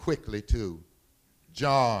quickly to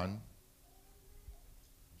John,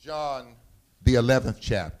 the 11th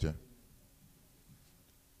chapter.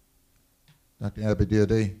 Dr. Abigail,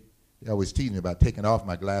 they always tease me about taking off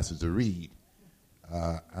my glasses to read.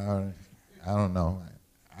 I don't know.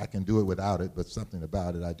 I can do it without it, but something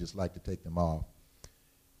about it, I just like to take them off.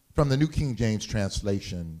 From the New King James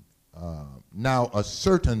translation, now a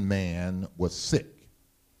certain man was sick,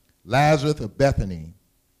 Lazarus of Bethany,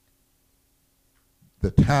 the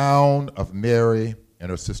town of Mary and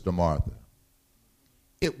her sister Martha.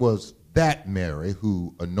 It was that Mary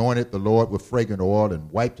who anointed the Lord with fragrant oil and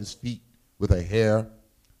wiped his feet with her hair,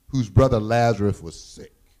 whose brother Lazarus was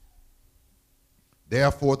sick.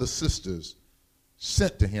 Therefore the sisters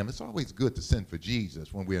sent to him. It's always good to send for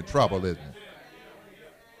Jesus when we're in trouble, isn't it?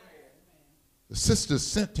 The sisters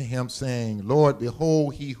sent to him, saying, Lord,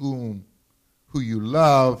 behold, he who you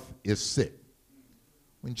love is sick.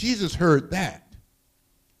 When Jesus heard that,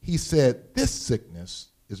 he said, this sickness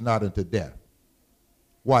is not unto death.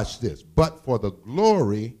 Watch this. But for the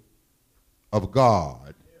glory of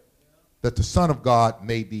God, that the Son of God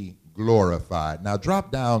may be glorified. Now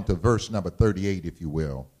drop down to verse number 38, if you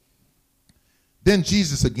will. Then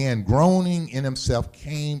Jesus, again groaning in himself,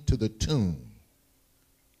 came to the tomb.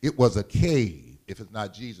 It was a cave. If it's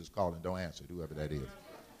not Jesus calling, don't answer, whoever that is.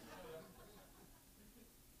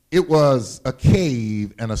 It was a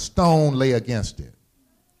cave, and a stone lay against it.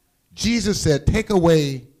 Jesus said, take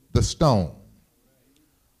away the stone.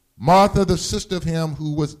 Martha, the sister of him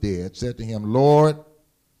who was dead, said to him, Lord,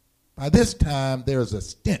 by this time there is a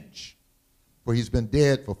stench, for he's been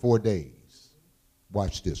dead for 4 days.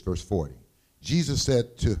 Watch this, verse 40. Jesus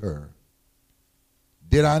said to her,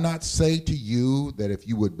 did I not say to you that if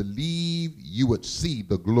you would believe, you would see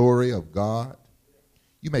the glory of God?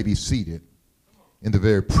 You may be seated in the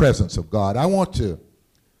very presence of God. I want to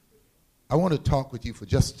talk with you for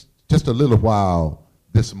just a little while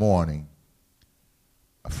this morning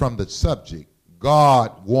from the subject,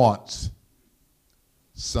 God wants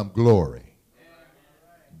some glory.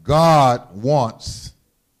 God wants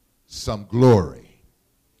some glory.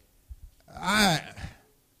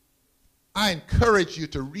 I encourage you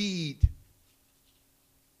to read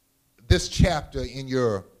this chapter in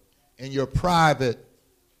your private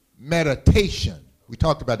meditation. We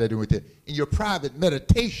talked about that in your private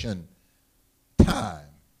meditation time.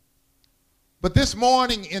 But this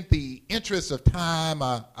morning, in the interest of time,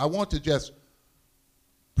 I want to just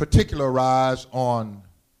particularize on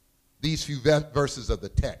these few verses of the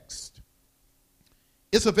text.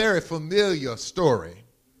 It's a very familiar story.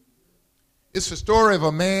 It's the story of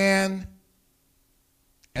a man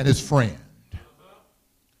and his friend.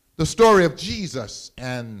 The story of Jesus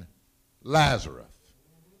and Lazarus.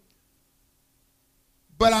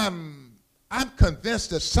 But I'm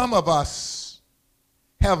convinced that some of us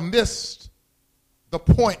have missed the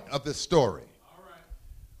point of this story. All right.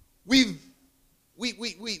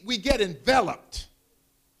 We get enveloped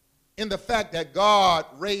in the fact that God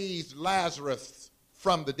raised Lazarus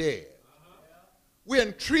from the dead. We're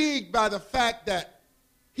intrigued by the fact that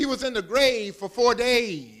he was in the grave for 4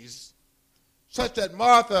 days, such that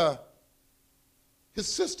Martha, his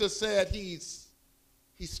sister, said he's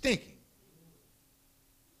stinking.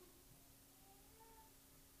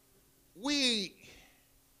 We're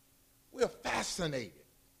fascinated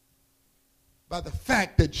by the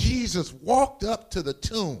fact that Jesus walked up to the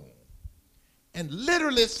tomb and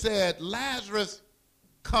literally said, Lazarus,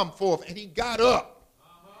 come forth. And he got up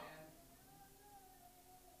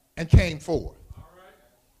and came forth.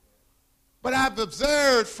 But I've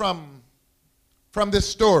observed from this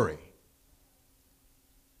story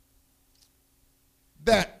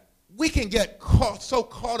that we can get so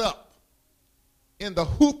caught up in the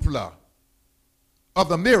hoopla of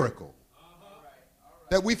the miracle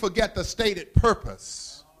that we forget the stated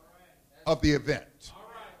purpose of the event.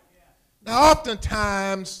 Now,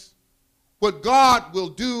 oftentimes, what God will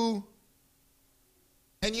do,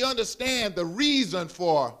 and you understand the reason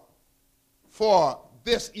for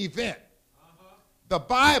this event. The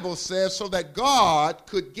Bible says so that God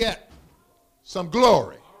could get some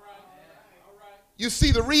glory. You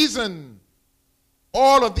see, the reason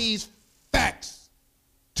all of these facts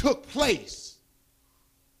took place,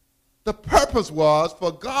 the purpose was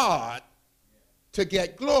for God to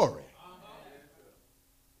get glory.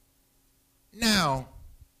 Now,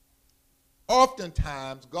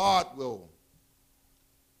 oftentimes God will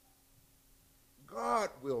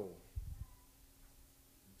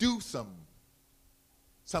do some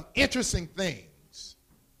interesting things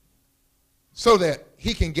so that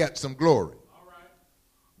he can get some glory.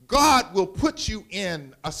 God will put you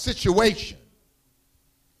in a situation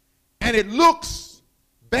and it looks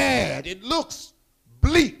bad bad. It looks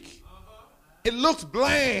bleak. It looks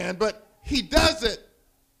bland, but he does it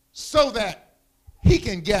so that he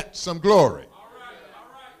can get some glory.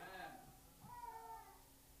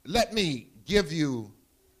 Let me give you,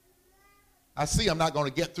 I see I'm not going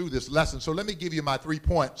to get through this lesson, so let me give you my 3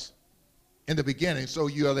 points in the beginning so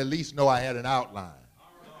you'll at least know I had an outline.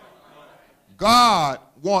 God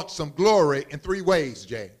wants some glory in 3 ways,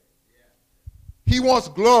 Jay. He wants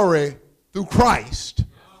glory through Christ.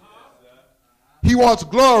 He wants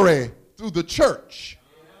glory through the church.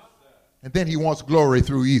 And then he wants glory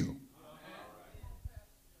through you.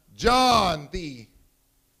 John, the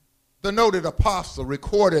noted apostle,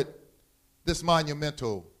 recorded this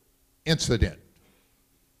monumental incident.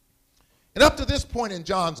 And up to this point in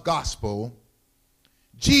John's gospel,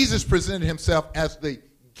 Jesus presented himself as the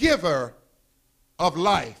giver of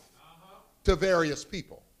life to various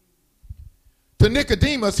people. To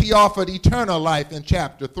Nicodemus, he offered eternal life in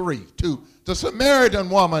chapter 3. To the Samaritan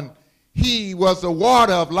woman, he was the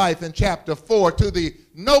water of life in chapter 4. To the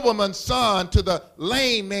nobleman's son, to the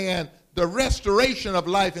lame man, the restoration of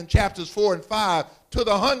life in chapters 4 and 5. To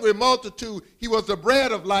the hungry multitude, he was the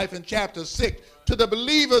bread of life in chapter 6. To the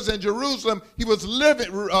believers in Jerusalem, he was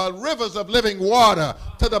rivers of living water.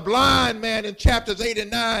 To the blind man in chapters 8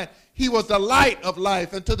 and 9, he was the light of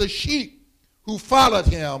life. And to the sheep who followed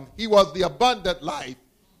him, he was the abundant life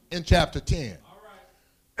in chapter 10.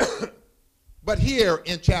 But here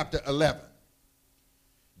in chapter 11,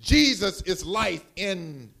 Jesus is life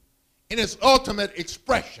in its ultimate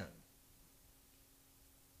expression.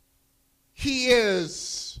 He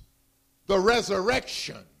is the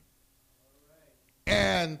resurrection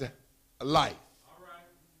and life.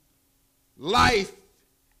 Life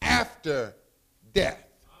after death.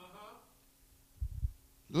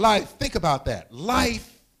 Life, think about that.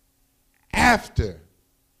 Life after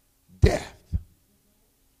death.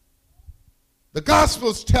 The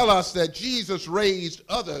Gospels tell us that Jesus raised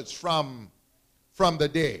others from the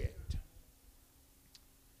dead,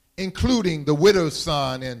 including the widow's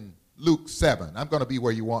son in Luke 7. I'm going to be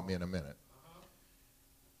where you want me in a minute.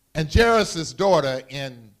 And Jairus' daughter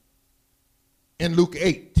in Luke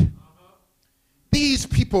 8. These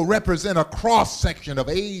people represent a cross-section of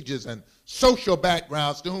ages and social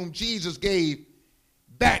backgrounds to whom Jesus gave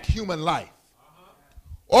back human life.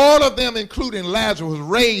 All of them, including Lazarus, was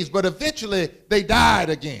raised, but eventually they died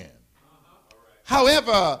again.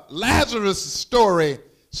 However, Lazarus' story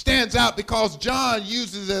stands out because John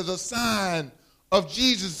uses it as a sign of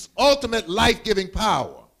Jesus' ultimate life-giving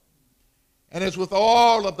power. And as with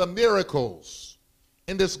all of the miracles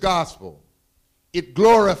in this gospel, it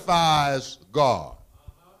glorifies God.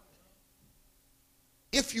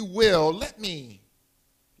 If you will, let me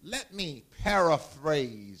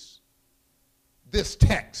paraphrase this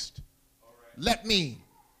text. Let me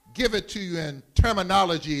give it to you in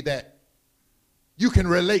terminology that you can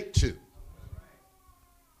relate to.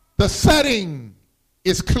 The setting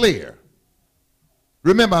is clear.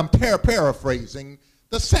 Remember, I'm paraphrasing.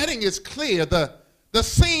 The setting is clear. The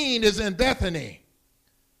scene is in Bethany,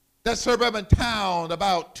 that suburban town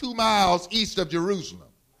about 2 miles east of Jerusalem.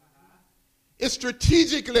 It's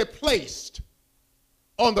strategically placed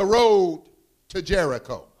on the road to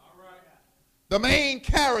Jericho. The main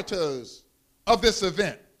characters of this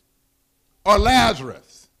event are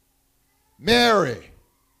Lazarus, Mary,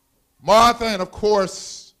 Martha, and of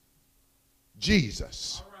course,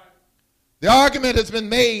 Jesus. The argument has been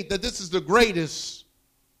made that this is the greatest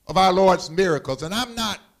of our Lord's miracles, and I'm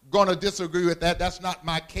not going to disagree with that. That's not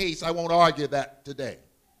my case. I won't argue that today.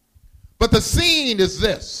 But the scene is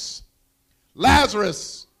this.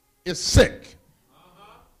 Lazarus is sick.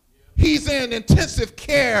 He's in intensive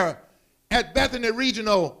care at Bethany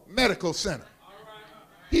Regional Medical Center.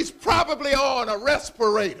 He's probably on a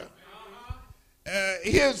respirator.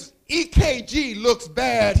 His EKG looks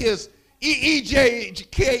bad. His EEG,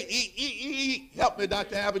 help me,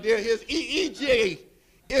 Dr. Abadir, his EEG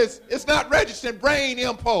it's not registering brain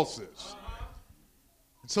impulses.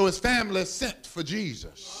 And so his family sent for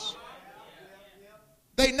Jesus.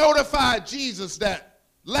 They notified Jesus that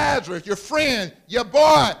Lazarus, your friend, your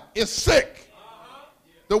boy is sick.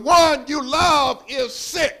 The one you love is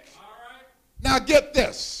sick. Now get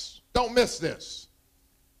this. Don't miss this.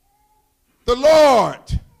 The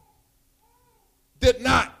Lord did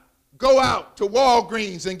not go out to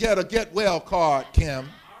Walgreens and get a get well card, Kim.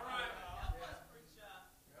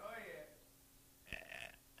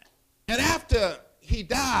 And after he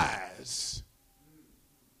dies,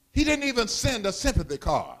 he didn't even send a sympathy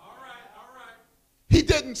card. He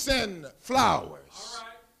didn't send flowers.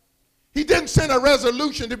 He didn't send a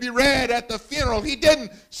resolution to be read at the funeral. He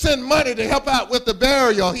didn't send money to help out with the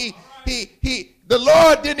burial. He The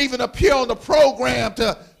Lord didn't even appear on the program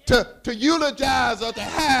to eulogize or to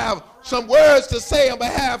have some words to say on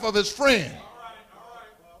behalf of his friend.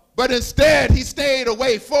 But instead, he stayed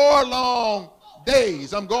away 4 long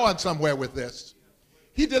days. I'm going somewhere with this.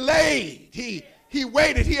 He delayed. He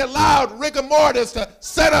waited. He allowed rigor mortis to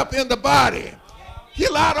set up in the body. He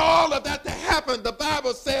allowed all of that to happen, the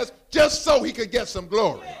Bible says, just so he could get some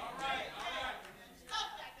glory.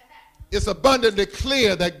 It's abundantly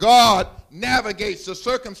clear that God navigates the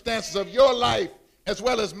circumstances of your life as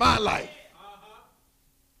well as my life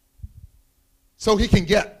so he can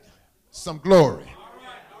get some glory.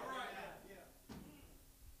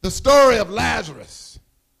 The story of Lazarus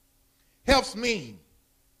helps me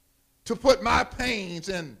to put my pains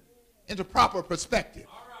into proper perspective.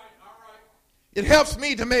 It helps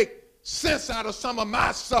me to make sense out of some of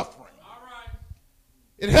my suffering.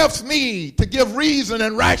 It helps me to give reason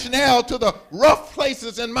and rationale to the rough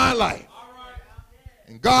places in my life.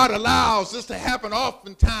 And God allows this to happen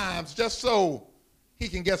oftentimes just so he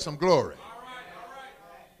can get some glory.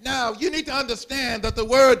 Now, you need to understand that the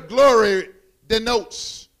word glory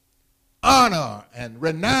denotes honor and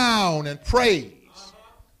renown and praise.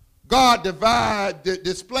 God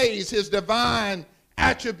displays his divine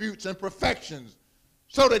attributes and perfections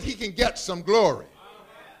so that he can get some glory.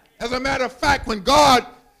 As a matter of fact, when God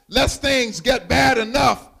lets things get bad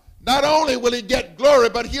enough, not only will he get glory,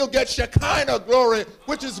 but he'll get Shekinah glory,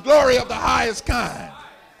 which is glory of the highest kind.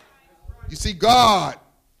 You see, God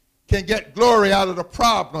can get glory out of the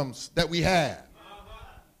problems that we have.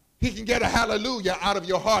 He can get a hallelujah out of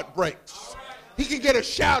your heartbreaks. He can get a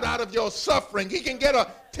shout out of your suffering. He can get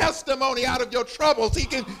a testimony out of your troubles. He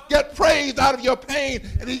can get praise out of your pain,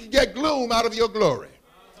 and he can get gloom out of your glory,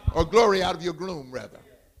 or glory out of your gloom, rather.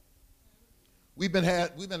 We've been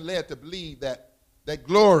led to believe that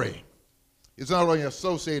glory is not only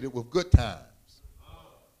associated with good times.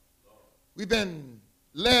 We've been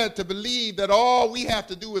led to believe that all we have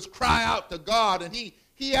to do is cry out to God, and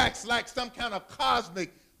he acts like some kind of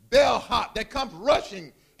cosmic bellhop that comes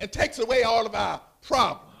rushing and takes away all of our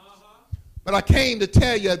problems. But I came to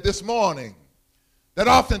tell you this morning that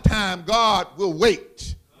oftentimes God will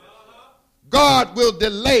wait. God will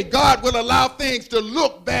delay. God will allow things to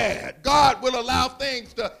look bad. God will allow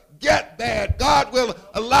things to get bad. God will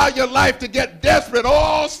allow your life to get desperate,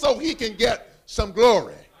 all so he can get some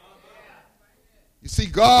glory. You see,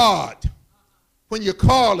 God, when you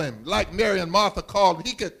call him, like Mary and Martha called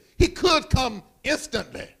him, he could come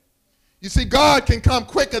instantly. You see, God can come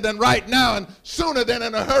quicker than right now and sooner than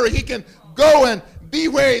in a hurry. He can go and be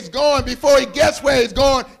where he's going before he gets where he's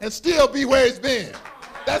going and still be where he's been.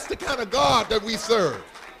 That's the kind of God that we serve.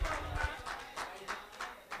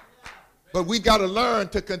 But we got to learn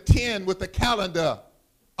to contend with the calendar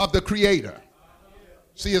of the Creator.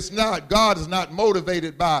 See, God is not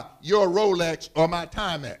motivated by your Rolex or my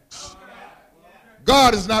Timex.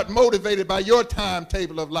 God is not motivated by your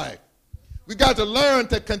timetable of life. We got to learn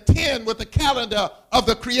to contend with the calendar of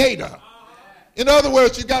the Creator. In other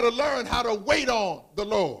words, you got to learn how to wait on the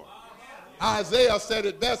Lord. Isaiah said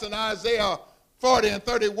it best in Isaiah 40 and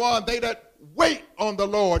 31, they that wait on the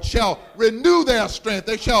Lord shall renew their strength.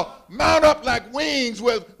 They shall mount up like wings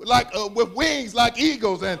with wings like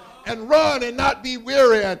eagles, and run and not be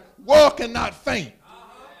weary, and walk and not faint.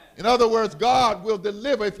 In other words, God will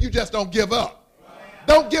deliver if you just don't give up.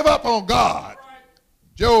 Don't give up on God.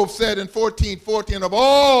 Job said in 14:14, of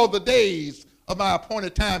all the days of my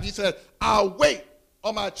appointed time, he said, I'll wait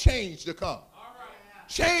on my change to come.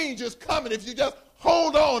 Change is coming if you just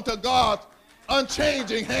hold on to God's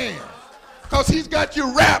unchanging hand, because he's got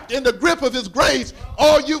you wrapped in the grip of his grace.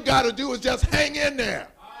 All you got to do is just hang in there.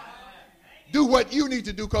 Do what you need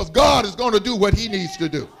to do, because God is going to do what he needs to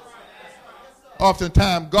do.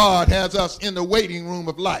 Oftentimes, God has us in the waiting room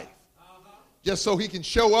of life just so he can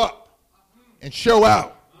show up and show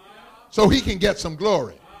out, so he can get some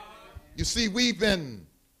glory. You see, we've been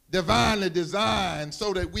divinely designed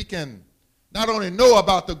so that we can not only know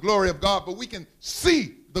about the glory of God, but we can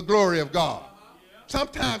see the glory of God.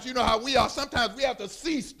 Sometimes, you know how we are, sometimes we have to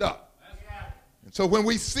see stuff. And so when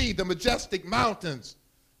we see the majestic mountains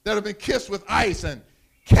that have been kissed with ice and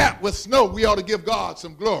capped with snow, we ought to give God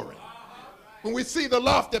some glory. When we see the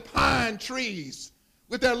lofty pine trees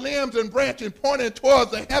with their limbs and branches pointing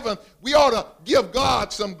towards the heavens, we ought to give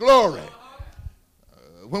God some glory.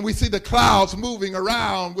 When we see the clouds moving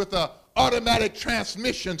around with an automatic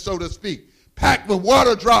transmission, so to speak, packed with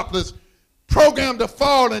water droplets, programmed to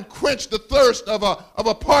fall and quench the thirst of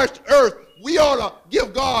a parched earth, we ought to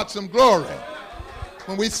give God some glory.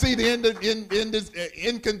 When we see the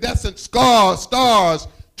incandescent stars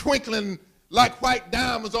twinkling like white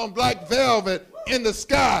diamonds on black velvet in the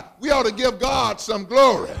sky. We ought to give God some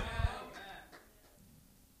glory.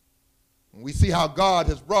 We see how God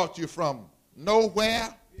has brought you from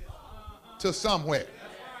nowhere to somewhere.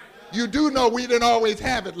 You do know we didn't always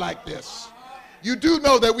have it like this. You do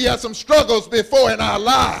know that we had some struggles before in our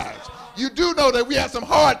lives. You do know that we had some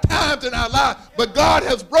hard times in our lives, but God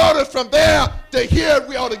has brought us from there to here.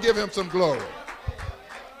 We ought to give him some glory.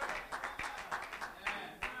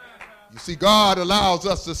 You see, God allows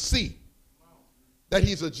us to see that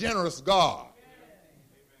he's a generous God.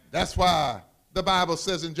 That's why the Bible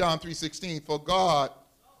says in John 3:16, for God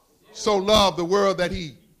so loved the world that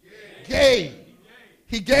he gave.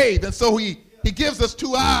 He gave, and so he gives us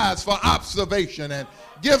 2 eyes for observation, and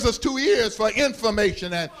gives us 2 ears for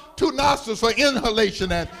information, and 2 nostrils for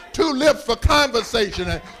inhalation, and 2 lips for conversation,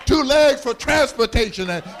 and 2 legs for transportation,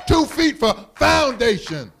 and 2 feet for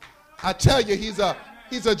foundation. I tell you, he's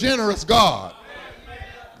a generous God.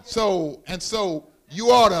 So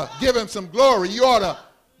you ought to give him some glory. You ought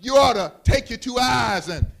to take your 2 eyes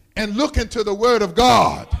and look into the Word of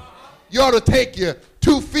God. You ought to take your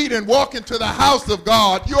 2 feet and walk into the house of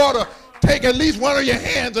God. You ought to take at least one of your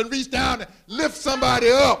hands and reach down and lift somebody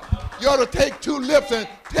up. You ought to take 2 lips and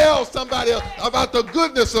tell somebody about the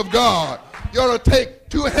goodness of God. You ought to take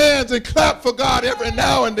 2 hands and clap for God every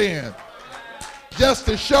now and then, just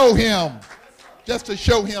to show him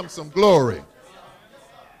some glory.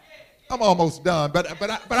 I'm almost done, but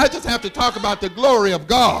I just have to talk about the glory of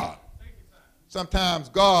God. Sometimes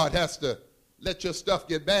God has to let your stuff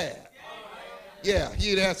get bad. Yeah,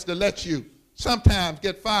 he has to let you sometimes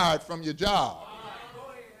get fired from your job.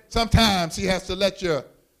 Sometimes he has to let your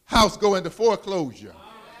house go into foreclosure.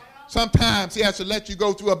 Sometimes he has to let you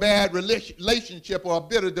go through a bad relationship or a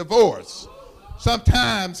bitter divorce.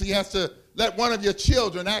 Sometimes he has to let one of your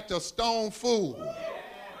children act a stone fool.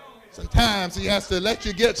 Sometimes he has to let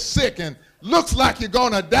you get sick and looks like you're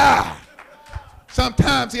going to die.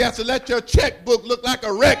 Sometimes he has to let your checkbook look like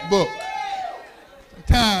a wreck book.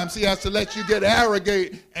 Sometimes he has to let you get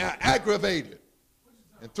aggravated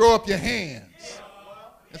and throw up your hands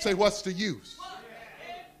and say, what's the use?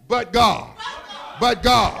 But God.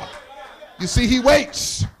 You see, he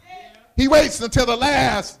waits. He waits until the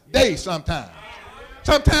last day sometimes.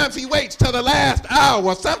 Sometimes he waits till the last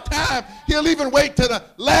hour. Sometimes he'll even wait till the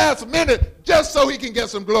last minute just so he can get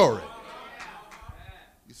some glory.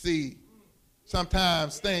 You see,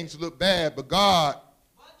 sometimes things look bad, but God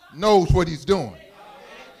knows what he's doing.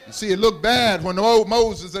 You see, it looked bad when old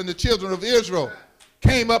Moses and the children of Israel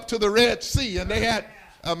came up to the Red Sea, and they had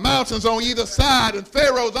mountains on either side and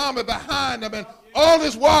Pharaoh's army behind them and all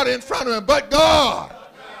this water in front of them. But God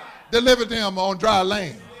delivered them on dry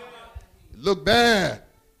land. It looked bad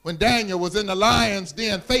when Daniel was in the lion's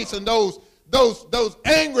den facing those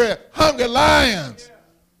angry, hungry lions.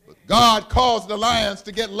 But God caused the lions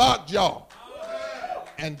to get lockjaw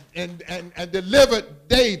and delivered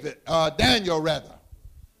Daniel rather.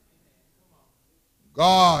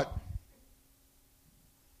 God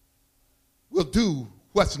will do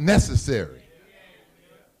what's necessary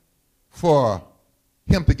for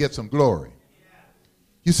him to get some glory.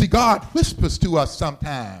 You see, God whispers to us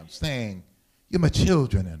sometimes saying, you're my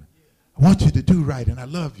children and I want you to do right and I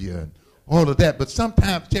love you and all of that. But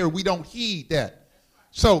sometimes, Terry, we don't heed that.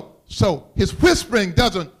 So his whispering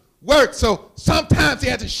doesn't work. So sometimes he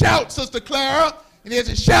has to shout, Sister Clara, and he has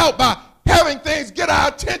to shout by having things get our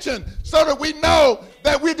attention so that we know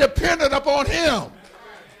that we're dependent upon him.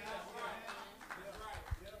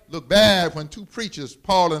 Look bad when 2 preachers,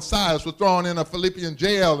 Paul and Silas, were thrown in a Philippian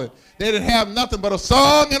jail and they didn't have nothing but a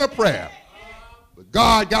song and a prayer. But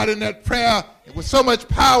God got in that prayer with so much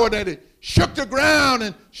power that it shook the ground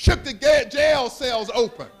and shook the jail cells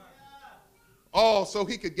open. All so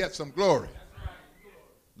he could get some glory.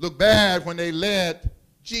 Look bad when they led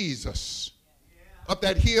Jesus up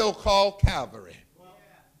that hill called Calvary.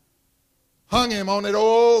 Hung him on that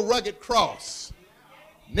old rugged cross.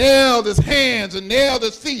 Nailed his hands and nailed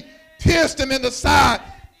his feet. Pierced him in the side.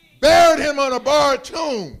 Buried him on a borrowed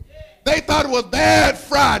tomb. They thought it was bad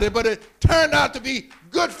Friday, but it turned out to be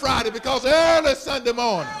Good Friday because early Sunday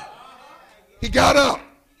morning he got up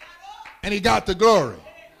and he got the glory.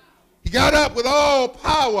 He got up with all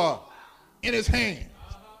power in his hands.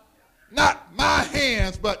 Not my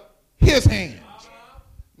hands, but his hands.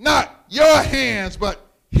 Not your hands, but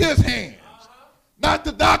his hands. Not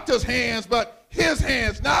the doctor's hands, but his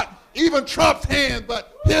hands. Not even Trump's hands,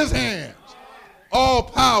 but his hands. All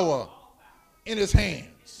power in his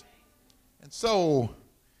hands. And so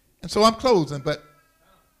I'm closing, but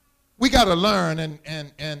we got to learn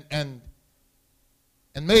and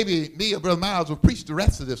And maybe me or Brother Miles will preach the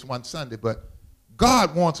rest of this one Sunday, but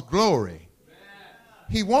God wants glory.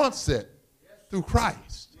 He wants it through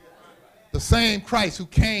Christ. The same Christ who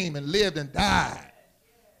came and lived and died,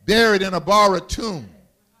 buried in a borrowed tomb,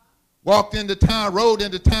 walked into town, rode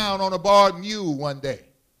into town on a borrowed mule one day,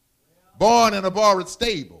 born in a borrowed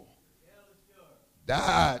stable,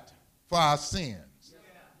 died for our sins,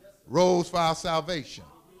 rose for our salvation.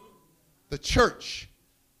 The church,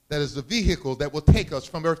 that is the vehicle that will take us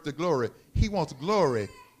from earth to glory. He wants glory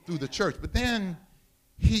through the church. But then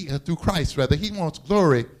through Christ, rather, he wants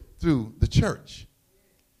glory through the church.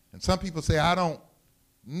 And some people say, I don't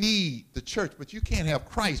need the church, but you can't have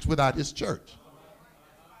Christ without his church.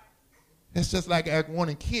 It's just like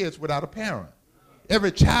wanting kids without a parent.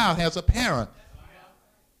 Every child has a parent.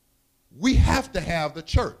 We have to have the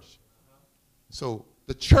church. So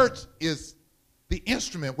the church is the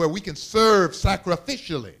instrument where we can serve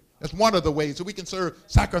sacrificially. That's one of the ways that we can serve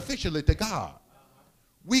sacrificially to God.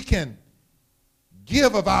 We can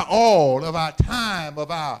give of our all, of our time,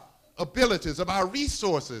 of our abilities, of our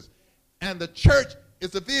resources. And the church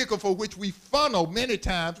is the vehicle for which we funnel many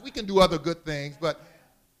times. We can do other good things, but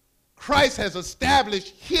Christ has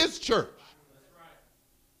established his church.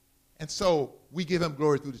 And so we give him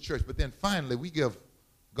glory through the church. But then finally, we give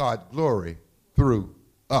God glory through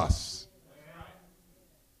us.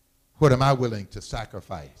 What am I willing to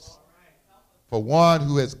sacrifice for one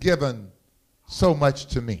who has given so much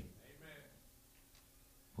to me?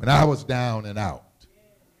 When I was down and out,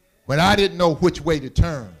 when I didn't know which way to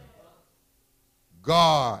turn,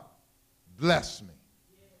 God blessed me.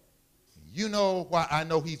 You know why I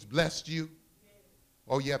know he's blessed you?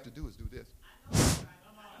 All you have to do is do this.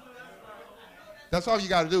 That's all you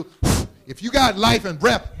got to do. If you got life and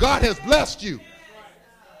breath, God has blessed you.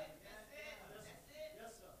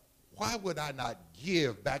 Why would I not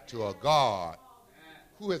give back to a God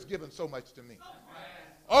who has given so much to me?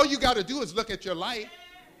 All you got to do is look at your life.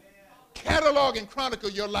 Catalog and chronicle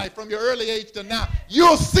your life from your early age to now.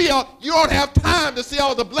 You'll see, you don't have time to see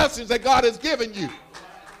all the blessings that God has given you.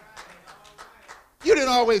 You didn't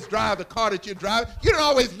always drive the car that you drive. You didn't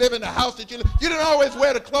always live in the house that you live. You didn't always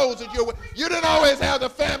wear the clothes that you wear. You didn't always have the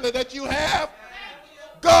family that you have.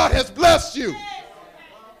 God has blessed you.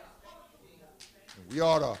 And we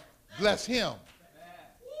ought to bless him.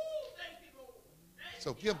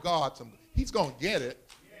 So give God some. He's going to get it.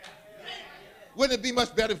 Wouldn't it be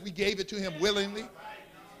much better if we gave it to him willingly?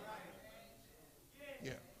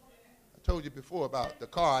 Yeah. I told you before about the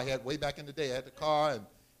car I had way back in the day. I had the car, and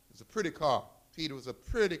it was a pretty car. Peter, was a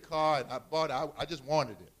pretty car, and I bought it. I just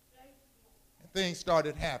wanted it. And things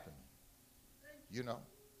started happening. You know,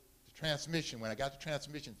 the transmission, when I got the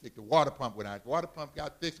transmission fixed, the water pump went out. The water pump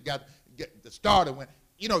got fixed, the starter went.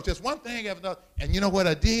 You know, just one thing after another. And you know what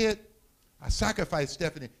I did? I sacrificed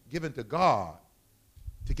Stephanie, given to God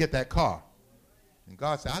to get that car. And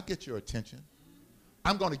God said, I'll get your attention.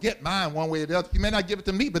 I'm going to get mine one way or the other. You may not give it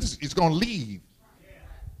to me, but it's going to leave.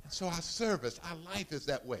 And so our service, our life is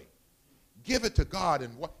that way. Give it to God,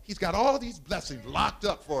 and he's got all these blessings locked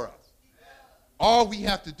up for us. All we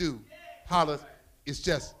have to do, Hollis, is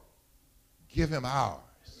just give him ours.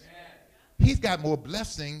 He's got more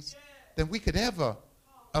blessings than we could ever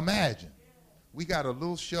imagine. We got a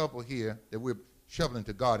little shovel here that we're shoveling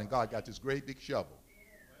to God, and God got this great big shovel.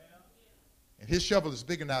 And his shovel is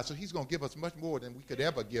bigger now, so he's going to give us much more than we could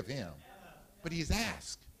ever give him. But he's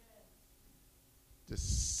asked to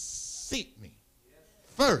seek me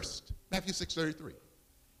first. Matthew 6:33.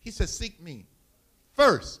 He says, seek me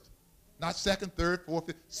first. Not second, third, fourth,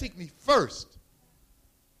 fifth. Seek me first.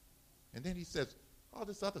 And then he says, all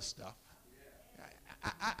this other stuff,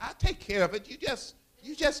 I take care of it. You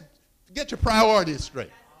just get your priorities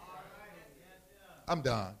straight. I'm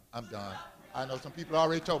done. I know some people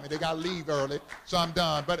already told me they got to leave early, so I'm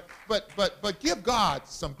done. But give God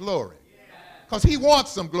some glory, because he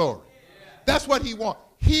wants some glory. That's what he wants.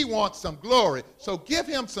 He wants some glory, so give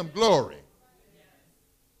him some glory.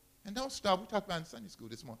 And don't start. We talked about in Sunday school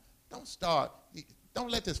this morning. Don't start.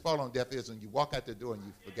 Don't let this fall on deaf ears and you walk out the door and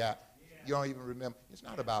you forgot. You don't even remember. It's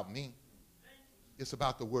not about me. It's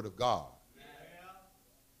about the word of God.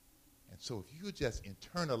 And so if you just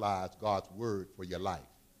internalize God's word for your life,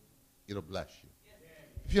 it'll bless you.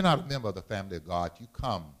 If you're not a member of the family of God, you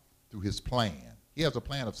come through his plan. He has a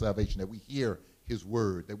plan of salvation, that we hear his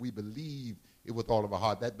word, that we believe it with all of our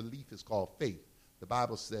heart. That belief is called faith. The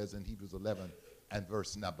Bible says in Hebrews 11 and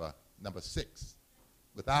verse number 6,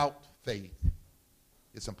 without faith,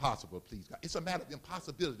 it's impossible to please God. It's a matter of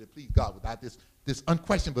impossibility to please God without this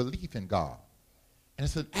unquestioned belief in God. And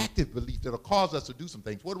it's an active belief that will cause us to do some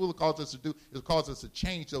things. What will it cause us to do? It will cause us to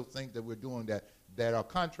change those things that we're doing that are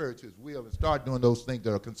contrary to his will and start doing those things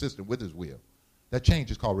that are consistent with his will. That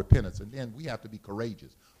change is called repentance. And then we have to be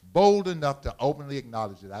courageous, bold enough to openly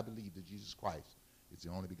acknowledge that I believe that Jesus Christ is the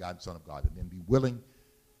only begotten Son of God, and then be willing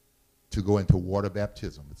to go into water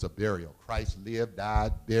baptism. It's a burial. Christ lived,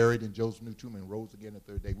 died, buried in Joseph's new tomb, and rose again the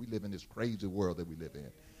third day. We live in this crazy world that we live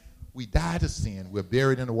in. We die to sin. We're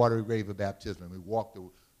buried in the watery grave of baptism, and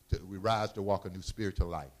we rise to walk a new spiritual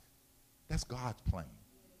life. That's God's plan.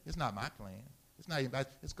 It's not my plan. It's not anybody.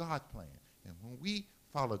 It's God's plan. And when we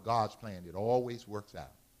follow God's plan, it always works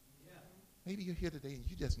out. Yeah. Maybe you're here today and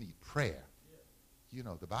you just need prayer. Yeah. You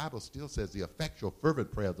know, the Bible still says the effectual,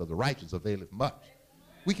 fervent prayers of the righteous availeth much.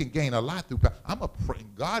 We can gain a lot through prayer.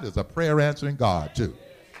 God is a prayer answering God too.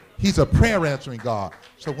 He's a prayer answering God.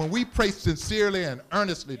 So when we pray sincerely and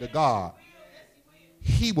earnestly to God,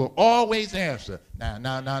 he will always answer.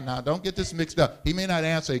 Now, don't get this mixed up. He may not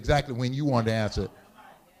answer exactly when you want to answer.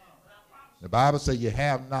 The Bible says you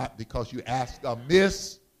have not because you ask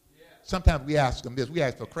amiss. Sometimes we ask amiss. We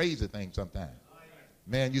ask for crazy things sometimes.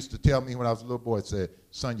 Man used to tell me when I was a little boy, said,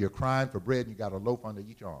 son, you're crying for bread and you got a loaf under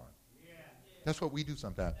each arm. That's what we do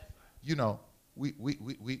sometimes. You know, we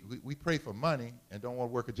pray for money and don't want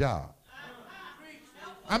to work a job.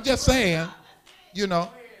 I'm just saying, you know,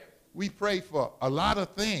 we pray for a lot of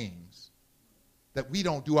things that we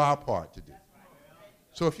don't do our part to do.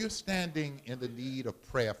 So if you're standing in the need of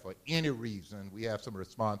prayer for any reason, we have some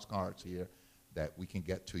response cards here that we can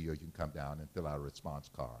get to you. You can come down and fill out a response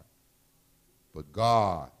card. But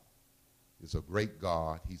God is a great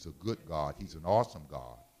God. He's a good God. He's an awesome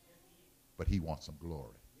God. But he wants some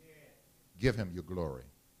glory. Give him your glory.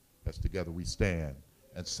 As together we stand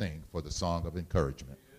and sing for the song of encouragement.